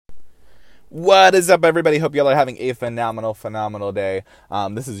What is up, everybody? Hope y'all are having a phenomenal day.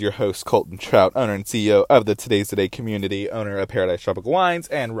 This is your host, Colton Trout, owner and CEO of the Today's Today community, owner of Paradise Tropical Wines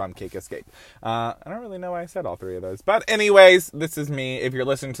and Rum Cake Escape. I don't really know why I said all three of those. But anyways, this is me. If you're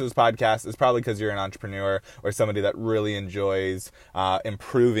listening to this podcast, it's probably because you're an entrepreneur or somebody that really enjoys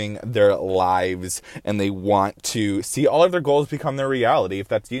improving their lives and they want to see all of their goals become their reality. If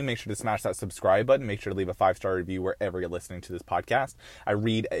that's you, make sure to smash that subscribe button. Make sure to leave a 5-star review wherever you're listening to this podcast. I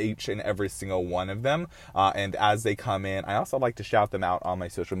read each and every single one of them, and as they come in, I also like to shout them out on my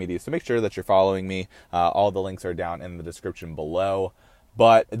social media, so make sure that you're following me. All the links are down in the description below.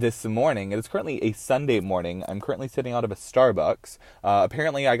 But this morning, it is currently a Sunday morning, I'm currently sitting out of a Starbucks.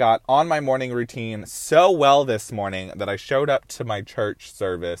 Apparently I got on my morning routine so well this morning that I showed up to my church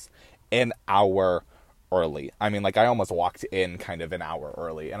service an hour early. I mean, like, I almost walked in kind of an hour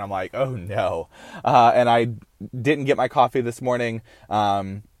early, and I'm like, oh no. And I didn't get my coffee this morning.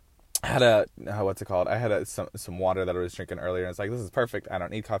 Had a, what's it called? I had some water that I was drinking earlier, and it's like, this is perfect. I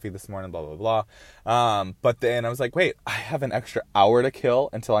don't need coffee this morning, blah, blah, blah. But then I was like, wait, I have an extra hour to kill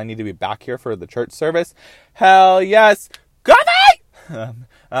until I need to be back here for the church service. Hell yes. Coffee!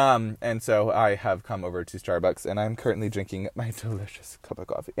 And so I have come over to Starbucks, and I'm currently drinking my delicious cup of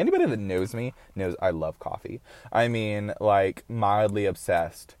coffee. Anybody that knows me knows I love coffee. I mean, like, mildly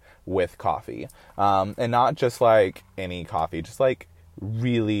obsessed with coffee. And not just like any coffee, just like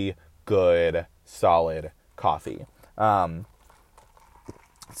really good, solid coffee.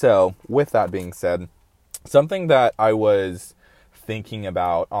 So with that being said, something that I was thinking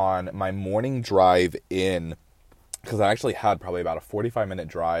about on my morning drive in, because I actually had probably about a 45-minute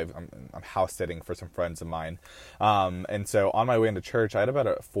drive. I'm house sitting for some friends of mine. And so on my way into church, I had about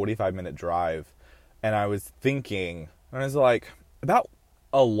a 45-minute drive, and I was thinking, and I was like, about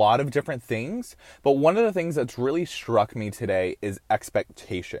a lot of different things, but one of the things that's really struck me today is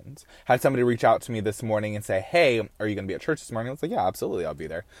expectations. Had somebody reach out to me this morning and say, hey, are you going to be at church this morning? I was like, yeah, absolutely, I'll be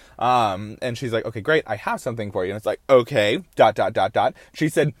there. And she's like, okay, great, I have something for you. And it's like, okay, ... She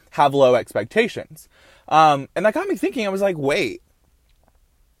said, have low expectations. And that got me thinking. I was like, wait,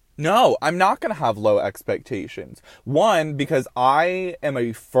 no, I'm not going to have low expectations. One, because I am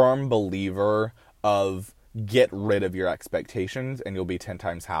a firm believer of get rid of your expectations and you'll be 10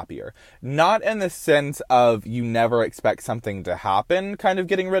 times happier. Not in the sense of you never expect something to happen, kind of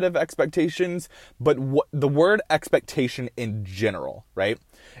getting rid of expectations, but the word expectation in general, right?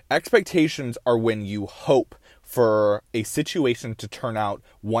 Expectations are when you hope for a situation to turn out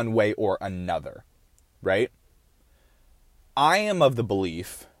one way or another, right? I am of the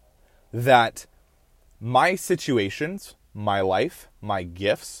belief that my situations, my life, my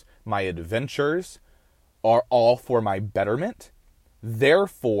gifts, my adventures are all for my betterment.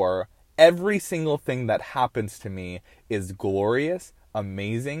 Therefore, every single thing that happens to me is glorious,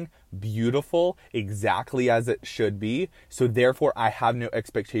 amazing, beautiful, exactly as it should be. So therefore, I have no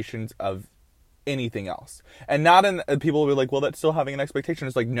expectations of anything else. And not in, people will be like, well, that's still having an expectation.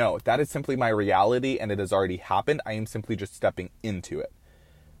 It's like, no, that is simply my reality and it has already happened. I am simply just stepping into it.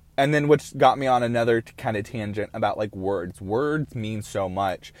 And then which got me on another kind of tangent about like words. Words mean so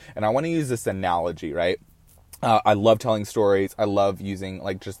much. And I want to use this analogy, right? I love telling stories. I love using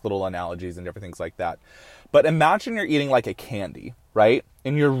like just little analogies and different things like that. But imagine you're eating like a candy, right?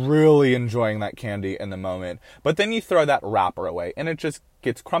 And you're really enjoying that candy in the moment. But then you throw that wrapper away and it just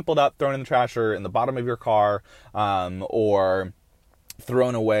gets crumpled up, thrown in the trash or in the bottom of your car, or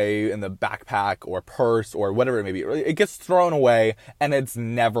thrown away in the backpack or purse or whatever it may be. It gets thrown away and it's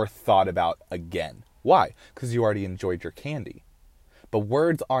never thought about again. Why? Because you already enjoyed your candy. But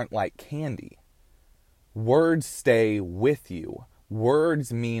words aren't like candy. Words stay with you.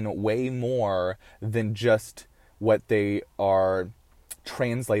 Words mean way more than just what they are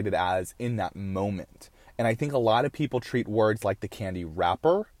translated as in that moment. And I think a lot of people treat words like the candy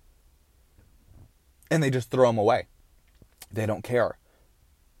wrapper and they just throw them away. They don't care.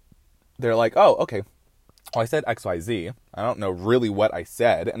 They're like, oh, okay. Well, I said XYZ. I don't know really what I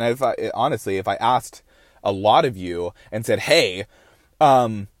said. And honestly, if I asked a lot of you and said, hey,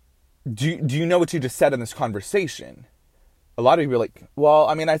 do you know what you just said in this conversation? A lot of you are like, well,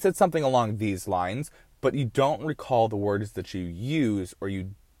 I mean, I said something along these lines, but you don't recall the words that you use, or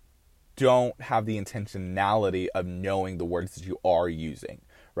you don't have the intentionality of knowing the words that you are using,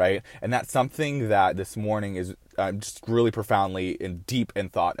 right? And that's something that this morning is just really profoundly and deep in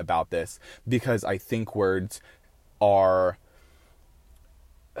thought about this, because I think words are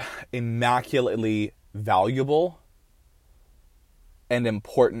immaculately valuable and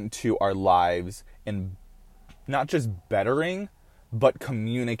important to our lives in not just bettering, but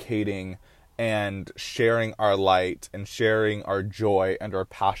communicating and sharing our light and sharing our joy and our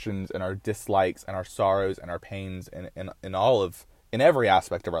passions and our dislikes and our sorrows and our pains in every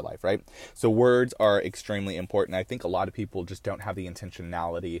aspect of our life, right? So words are extremely important. I think a lot of people just don't have the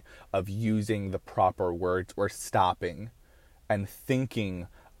intentionality of using the proper words or stopping and thinking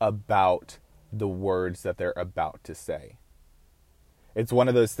about the words that they're about to say. It's one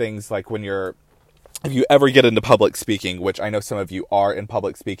of those things like if you ever get into public speaking, which I know some of you are in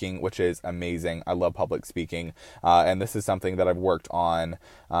public speaking, which is amazing. I love public speaking. And this is something that I've worked on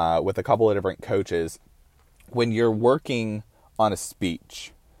with a couple of different coaches. When you're working on a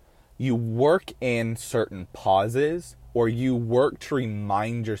speech, you work in certain pauses, or you work to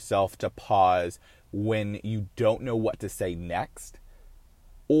remind yourself to pause when you don't know what to say next,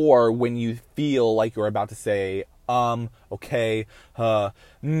 or when you feel like you're about to say, okay,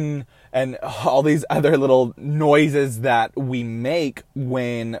 and all these other little noises that we make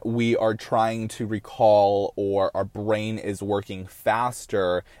when we are trying to recall, or our brain is working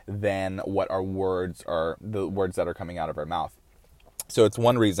faster than what our words are, the words that are coming out of our mouth. So it's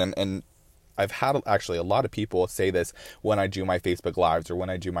one reason, and I've had actually a lot of people say this when I do my Facebook Lives or when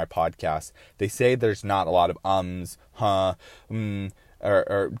I do my podcasts. They say there's not a lot of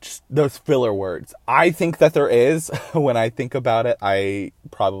or just those filler words. I think that there is. When I think about it, I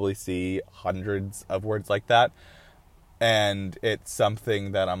probably see hundreds of words like that. And it's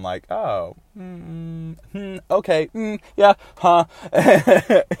something that I'm like, oh, okay, yeah, huh.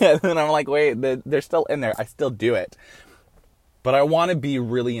 And then I'm like, wait, they're still in there. I still do it. But I want to be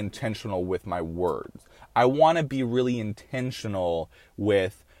really intentional with my words. I want to be really intentional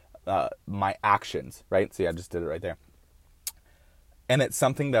with my actions, right? See, I just did it right there. And it's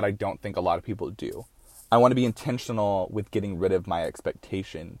something that I don't think a lot of people do. I want to be intentional with getting rid of my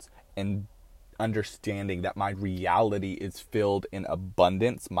expectations and understanding that my reality is filled in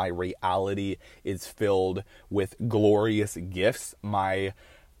abundance. My reality is filled with glorious gifts. My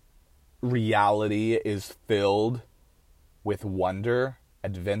reality is filled with wonder,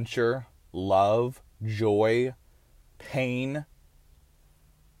 adventure, love, joy, pain.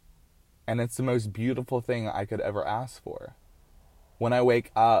 And it's the most beautiful thing I could ever ask for. When I wake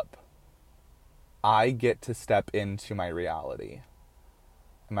up, I get to step into my reality.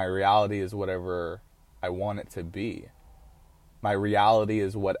 And my reality is whatever I want it to be. My reality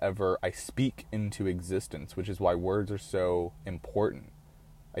is whatever I speak into existence, which is why words are so important.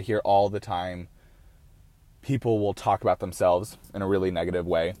 I hear all the time people will talk about themselves in a really negative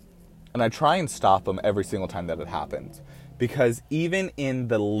way. And I try and stop them every single time that it happens. Because even in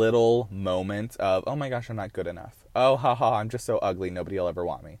the little moment of, oh my gosh, I'm not good enough. Oh, haha, I'm just so ugly, nobody will ever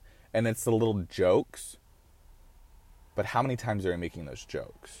want me. And it's the little jokes. But how many times are you making those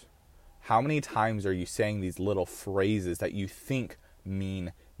jokes? How many times are you saying these little phrases that you think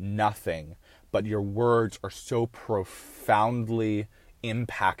mean nothing, but your words are so profoundly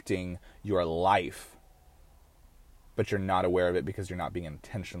impacting your life, but you're not aware of it because you're not being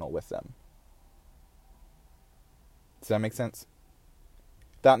intentional with them? Does that make sense?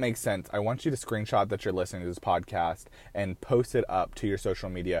 That makes sense. I want you to screenshot that you're listening to this podcast and post it up to your social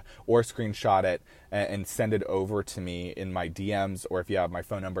media, or screenshot it and send it over to me in my DMs, or if you have my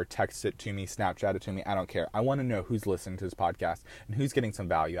phone number, text it to me, Snapchat it to me. I don't care. I want to know who's listening to this podcast and who's getting some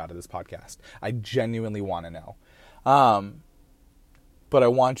value out of this podcast. I genuinely want to know. But I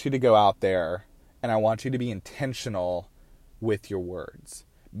want you to go out there and I want you to be intentional with your words.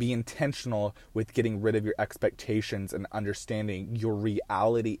 Be intentional with getting rid of your expectations and understanding your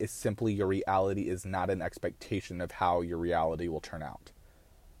reality is simply your reality, is not an expectation of how your reality will turn out.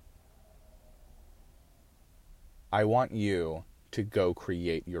 I want you to go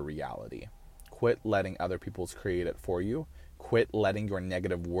create your reality. Quit letting other people's create it for you. Quit letting your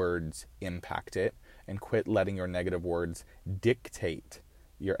negative words impact it. And quit letting your negative words dictate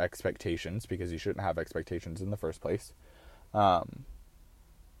your expectations, because you shouldn't have expectations in the first place.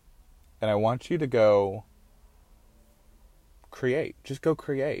 And I want you to go create. Just go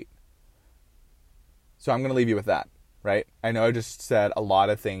create. So I'm going to leave you with that, right? I know I just said a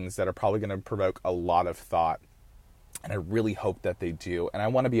lot of things that are probably going to provoke a lot of thought. And I really hope that they do. And I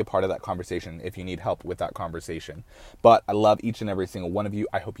want to be a part of that conversation if you need help with that conversation. But I love each and every single one of you.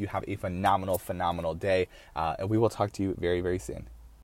 I hope you have a phenomenal, phenomenal day. And we will talk to you very, very soon.